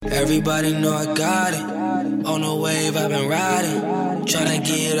Everybody know I got it. On the wave I've been riding, tryna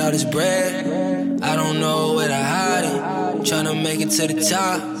get all this bread. I don't know where to hide it, tryna make it to the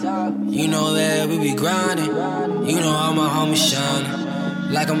top. You know that we be grinding. You know all my homies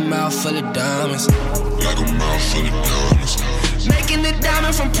shining, like a mouth full of diamonds. Like a mouth full of diamonds. Making the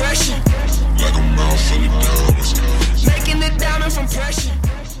diamond from pressure. Like a mouth full of diamonds. Making the diamond from pressure.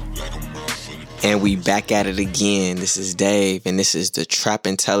 And we back at it again. This is Dave, and this is the Trap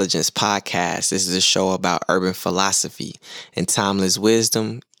Intelligence Podcast. This is a show about urban philosophy and timeless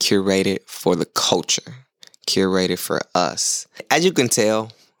wisdom curated for the culture, curated for us. As you can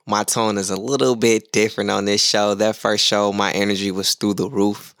tell, my tone is a little bit different on this show. That first show, my energy was through the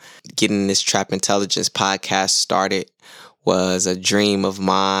roof. Getting this Trap Intelligence Podcast started was a dream of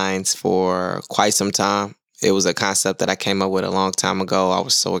mine for quite some time. It was a concept that I came up with a long time ago. I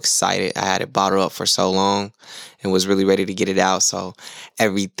was so excited. I had it bottled up for so long and was really ready to get it out. So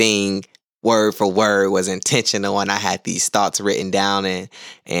everything word for word was intentional, and I had these thoughts written down,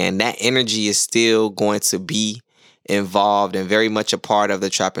 and that energy is still going to be involved and very much a part of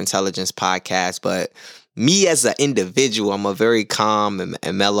the Trap Intelligence Podcast. But me as an individual, I'm a very calm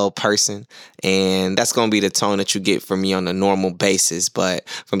and mellow person, and that's going to be the tone that you get from me on a normal basis. But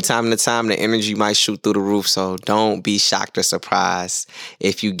from time to time, the energy might shoot through the roof, so don't be shocked or surprised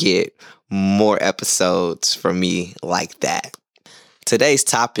if you get more episodes from me like that. Today's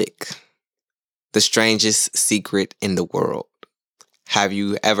topic, the strangest secret in the world. Have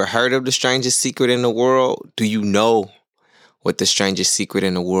you ever heard of the strangest secret in the world? Do you know what the strangest secret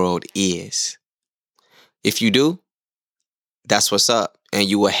in the world is? If you do, that's what's up. And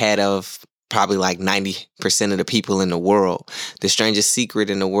you ahead of probably like 90% of the people in the world. The strangest secret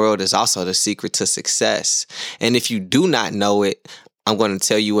in the world is also the secret to success. And if you do not know it, I'm going to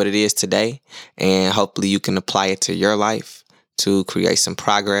tell you what it is today. And hopefully you can apply it to your life to create some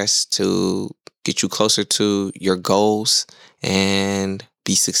progress, to get you closer to your goals and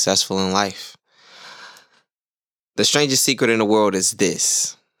be successful in life. The strangest secret in the world is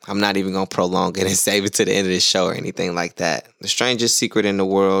this. I'm not even going to prolong it and save it to the end of the show or anything like that. The strangest secret in the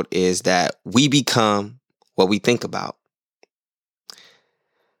world is that we become what we think about.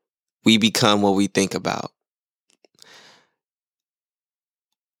 We become what we think about.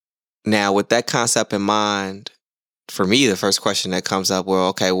 Now, with that concept in mind, for me, the first question that comes up, well,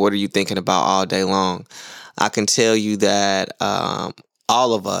 okay, what are you thinking about all day long? I can tell you that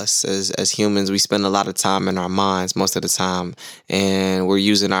all of us as humans, we spend a lot of time in our minds most of the time, and we're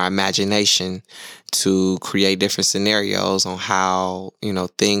using our imagination to create different scenarios on how,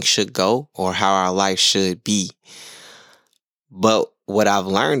 things should go or how our life should be. But what I've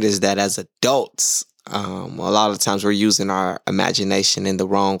learned is that as adults, a lot of times we're using our imagination in the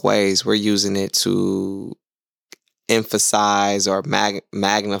wrong ways. We're using it to emphasize or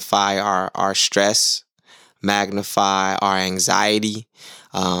magnify our stress, magnify our anxiety,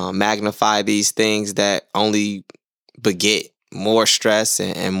 magnify these things that only beget more stress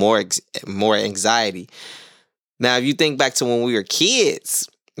and more anxiety. Now, if you think back to when we were kids,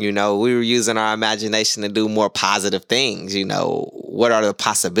 we were using our imagination to do more positive things. What are the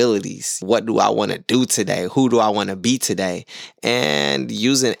possibilities? What do I want to do today? Who do I want to be today? And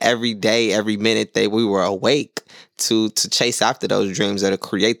using every day, every minute that we were awake to chase after those dreams or to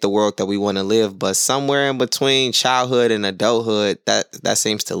create the world that we want to live. But somewhere in between childhood and adulthood, that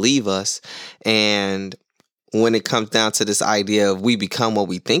seems to leave us. And when it comes down to this idea of we become what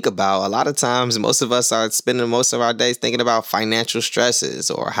we think about, a lot of times most of us are spending most of our days thinking about financial stresses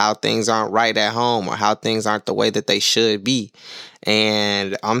or how things aren't right at home or how things aren't the way that they should be.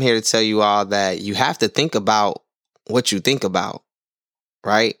 And I'm here to tell you all that you have to think about what you think about,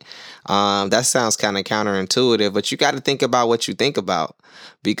 right? That sounds kind of counterintuitive, but you got to think about what you think about,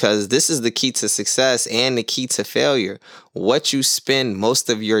 because this is the key to success and the key to failure. What you spend most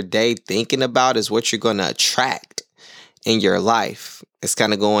of your day thinking about is what you're going to attract in your life. It's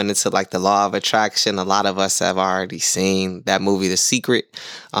kind of going into like the law of attraction. A lot of us have already seen that movie, The Secret,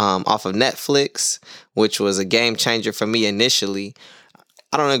 off of Netflix, which was a game changer for me initially.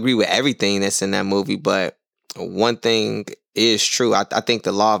 I don't agree with everything that's in that movie, but one thing is true. I think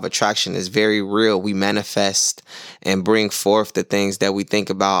the law of attraction is very real. We manifest and bring forth the things that we think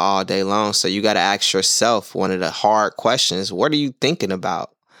about all day long. So you got to ask yourself one of the hard questions. What are you thinking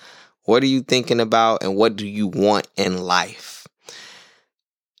about? What are you thinking about, and what do you want in life?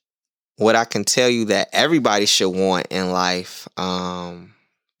 What I can tell you that everybody should want in life,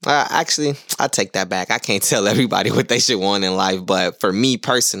 actually, I take that back. I can't tell everybody what they should want in life, but for me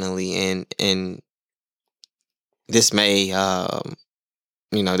personally, and this may,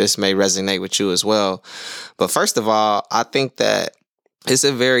 this may resonate with you as well. But first of all, I think that it's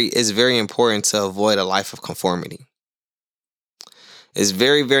very important to avoid a life of conformity. It's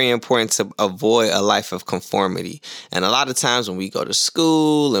very, very important to avoid a life of conformity. And a lot of times when we go to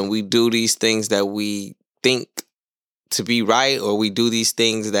school and we do these things that we think to be right, or we do these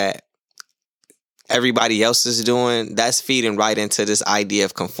things that everybody else is doing, that's feeding right into this idea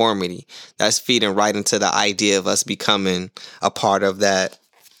of conformity. That's feeding right into the idea of us becoming a part of that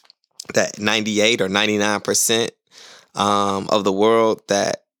 98 or 99% of the world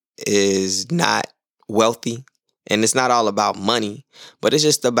that is not wealthy. And it's not all about money, but it's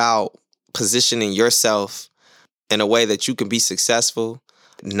just about positioning yourself in a way that you can be successful,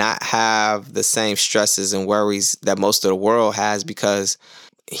 not have the same stresses and worries that most of the world has, because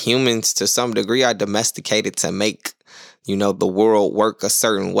humans to some degree are domesticated to make, the world work a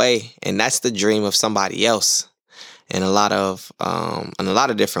certain way. And that's the dream of somebody else in a lot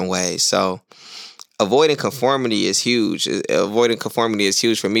of different ways. So avoiding conformity is huge. Avoiding conformity is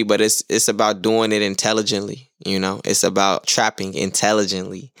huge for me, but it's about doing it intelligently. It's about trapping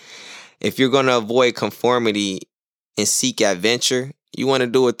intelligently. If you're going to avoid conformity and seek adventure, you want to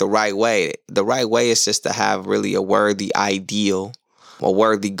do it the right way. The right way is just to have really a worthy ideal, a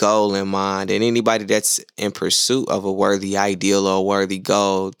worthy goal in mind. And anybody that's in pursuit of a worthy ideal or a worthy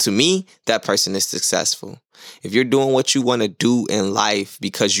goal, to me, that person is successful. If you're doing what you want to do in life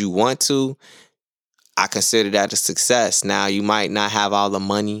because you want to, I consider that a success. Now, you might not have all the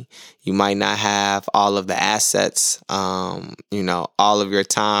money. You might not have all of the assets, all of your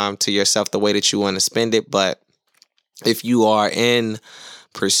time to yourself the way that you want to spend it. But if you are in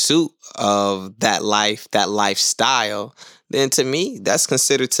pursuit of that life, that lifestyle, then to me, that's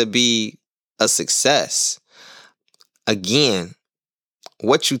considered to be a success. Again,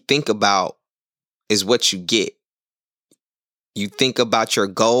 what you think about is what you get. You think about your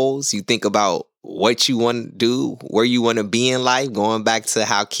goals. You think about what you want to do, where you want to be in life, going back to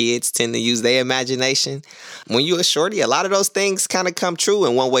how kids tend to use their imagination. When you're a shorty, a lot of those things kind of come true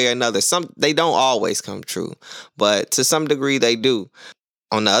in one way or another. They don't always come true, but to some degree they do.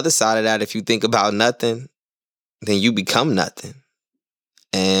 On the other side of that, if you think about nothing, then you become nothing.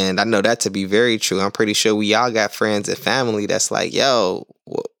 And I know that to be very true. I'm pretty sure we all got friends and family that's like, yo,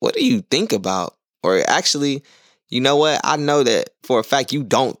 what do you think about? Or actually, you know what? I know that for a fact you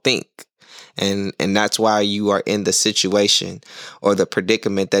don't think. And that's why you are in the situation or the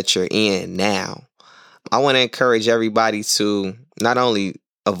predicament that you're in now. I want to encourage everybody to not only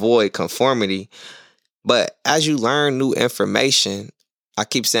avoid conformity, but as you learn new information, I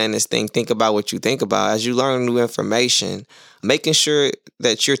keep saying this thing, think about what you think about. As you learn new information, making sure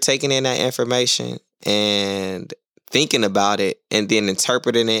that you're taking in that information and thinking about it and then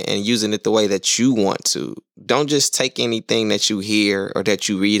interpreting it and using it the way that you want to. Don't just take anything that you hear or that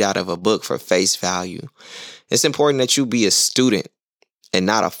you read out of a book for face value. It's important that you be a student and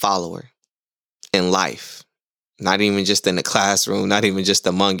not a follower in life. Not even just in the classroom, not even just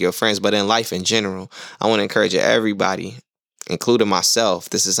among your friends, but in life in general. I want to encourage everybody, including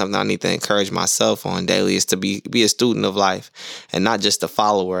myself. This is something I need to encourage myself on daily, is to be a student of life and not just a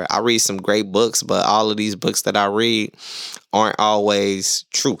follower. I read some great books, but all of these books that I read aren't always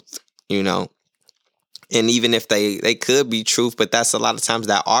truth, And even if they could be truth, but that's a lot of times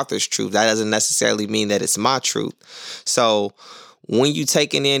that author's truth. That doesn't necessarily mean that it's my truth. So when you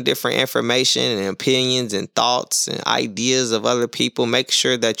taking in different information and opinions and thoughts and ideas of other people, make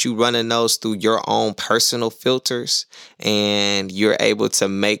sure that you running those through your own personal filters and you're able to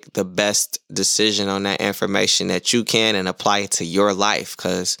make the best decision on that information that you can and apply it to your life.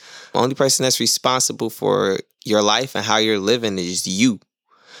 Because the only person that's responsible for your life and how you're living is you.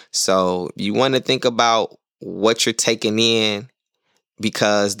 So you want to think about what you're taking in,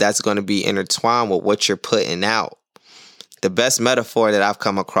 because that's going to be intertwined with what you're putting out. The best metaphor that I've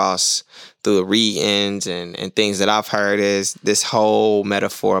come across through readings and things that I've heard is this whole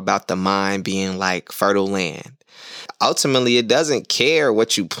metaphor about the mind being like fertile land. Ultimately, it doesn't care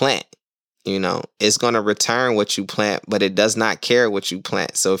what you plant. It's going to return what you plant, but it does not care what you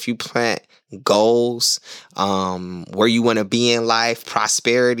plant. So if you plant goals, where you want to be in life,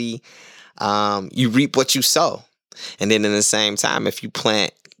 prosperity, you reap what you sow. And then in the same time, if you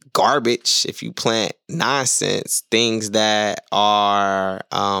plant garbage, if you plant nonsense, things that are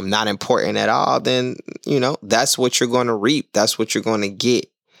not important at all, then, that's what you're going to reap. That's what you're going to get.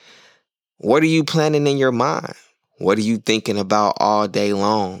 What are you planting in your mind? What are you thinking about all day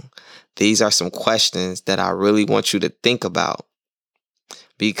long? These are some questions that I really want you to think about,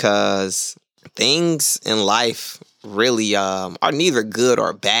 because things in life really are neither good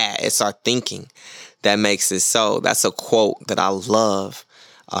or bad. It's our thinking that makes it so. That's a quote that I love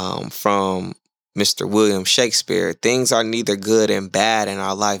from Mr. William Shakespeare, things are neither good and bad in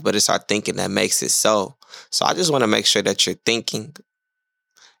our life, but it's our thinking that makes it so. So I just want to make sure that you're thinking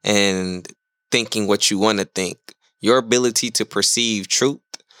and thinking what you want to think. Your ability to perceive truth,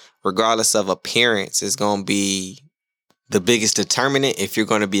 regardless of appearance, is going to be the biggest determinant if you're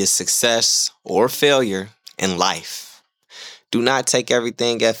going to be a success or failure in life. Do not take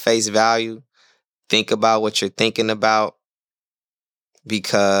everything at face value. Think about what you're thinking about,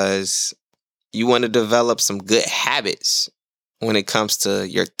 because you want to develop some good habits when it comes to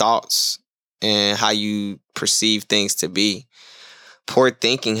your thoughts and how you perceive things to be. Poor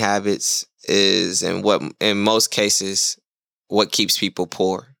thinking habits is, in most cases, what keeps people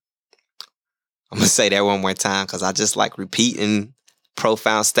poor. I'm going to say that one more time because I just like repeating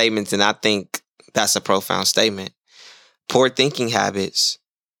profound statements, and I think that's a profound statement. Poor thinking habits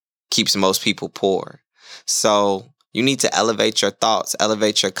keeps most people poor. So you need to elevate your thoughts,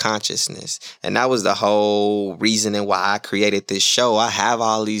 elevate your consciousness. And that was the whole reasoning why I created this show. I have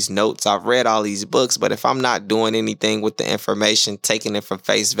all these notes. I've read all these books. But if I'm not doing anything with the information, taking it for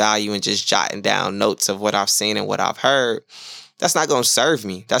face value and just jotting down notes of what I've seen and what I've heard, that's not going to serve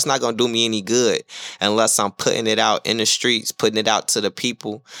me. That's not going to do me any good unless I'm putting it out in the streets, putting it out to the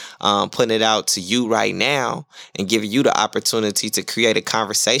people, putting it out to you right now and giving you the opportunity to create a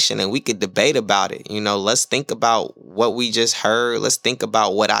conversation and we could debate about it. You know, let's think about what we just heard. Let's think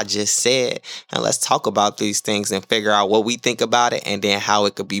about what I just said and let's talk about these things and figure out what we think about it and then how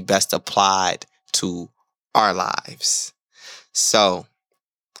it could be best applied to our lives. So,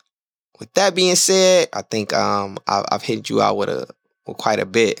 with that being said, I think I've hit you out with quite a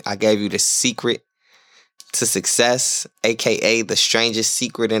bit. I gave you the secret to success, aka the strangest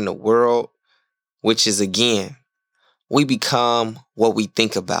secret in the world, which is, again, we become what we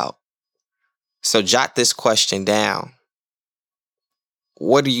think about. So jot this question down.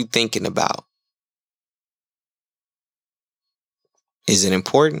 What are you thinking about? Is it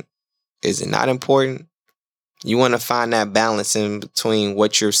important? Is it not important? You want to find that balance in between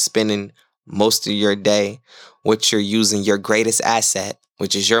what you're spending most of your day, what you're using your greatest asset,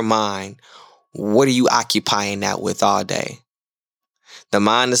 which is your mind. What are you occupying that with all day? The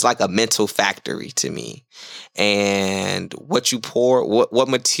mind is like a mental factory to me. And what you pour, what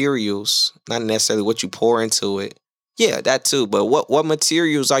materials, not necessarily what you pour into it. Yeah, that too. But what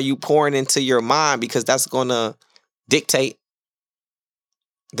materials are you pouring into your mind? Because that's going to dictate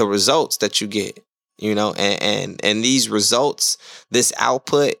the results that you get. You know, and these results, this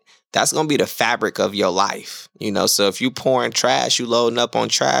output, that's going to be the fabric of your life. You know, so if you pouring trash, you loading up on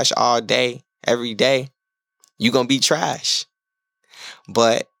trash all day, every day, you're going to be trash.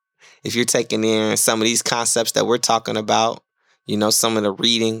 But if you're taking in some of these concepts that we're talking about, you know, some of the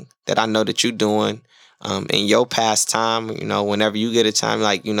reading that I know that you're doing in your pastime, you know, whenever you get a time,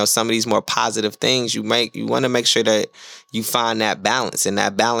 like, you know, some of these more positive things you want to make sure that you find that balance, and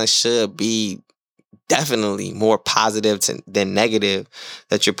that balance should be definitely more positive than negative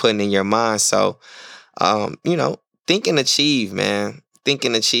that you're putting in your mind. So, you know, think and achieve, man. Think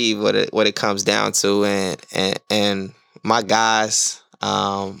and achieve what it comes down to. And my guys,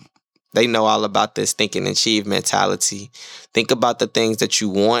 they know all about this think and achieve mentality. Think about the things that you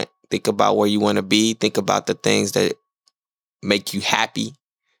want. Think about where you want to be. Think about the things that make you happy,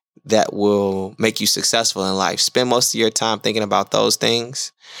 that will make you successful in life. Spend most of your time thinking about those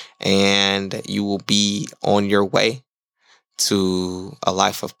things, and you will be on your way to a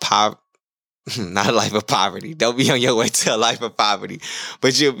life of poverty. Not a life of poverty. Don't be on your way to a life of poverty,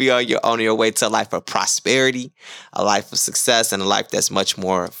 but you'll be on your way to a life of prosperity, a life of success, and a life that's much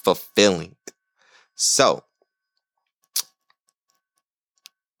more fulfilling. So,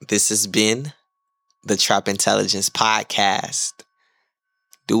 this has been the Trap Intelligence Podcast.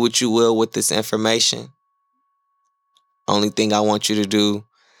 Do what you will with this information. Only thing I want you to do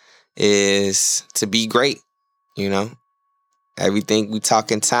is to be great, you know. Everything we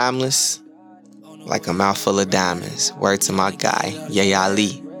talking timeless, like a mouthful of diamonds. Word to my guy, Yaya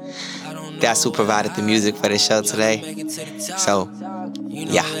Ali. That's who provided the music for the show today. So,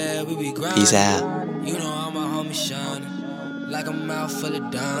 yeah. Peace out. You know how my homie shining, like a mouth full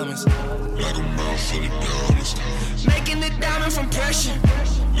of diamonds. Like a mouth full of diamonds. Making the diamond from pressure.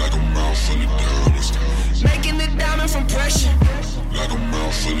 Like a mouth full of diamonds. Making the diamond from pressure. Like a mouth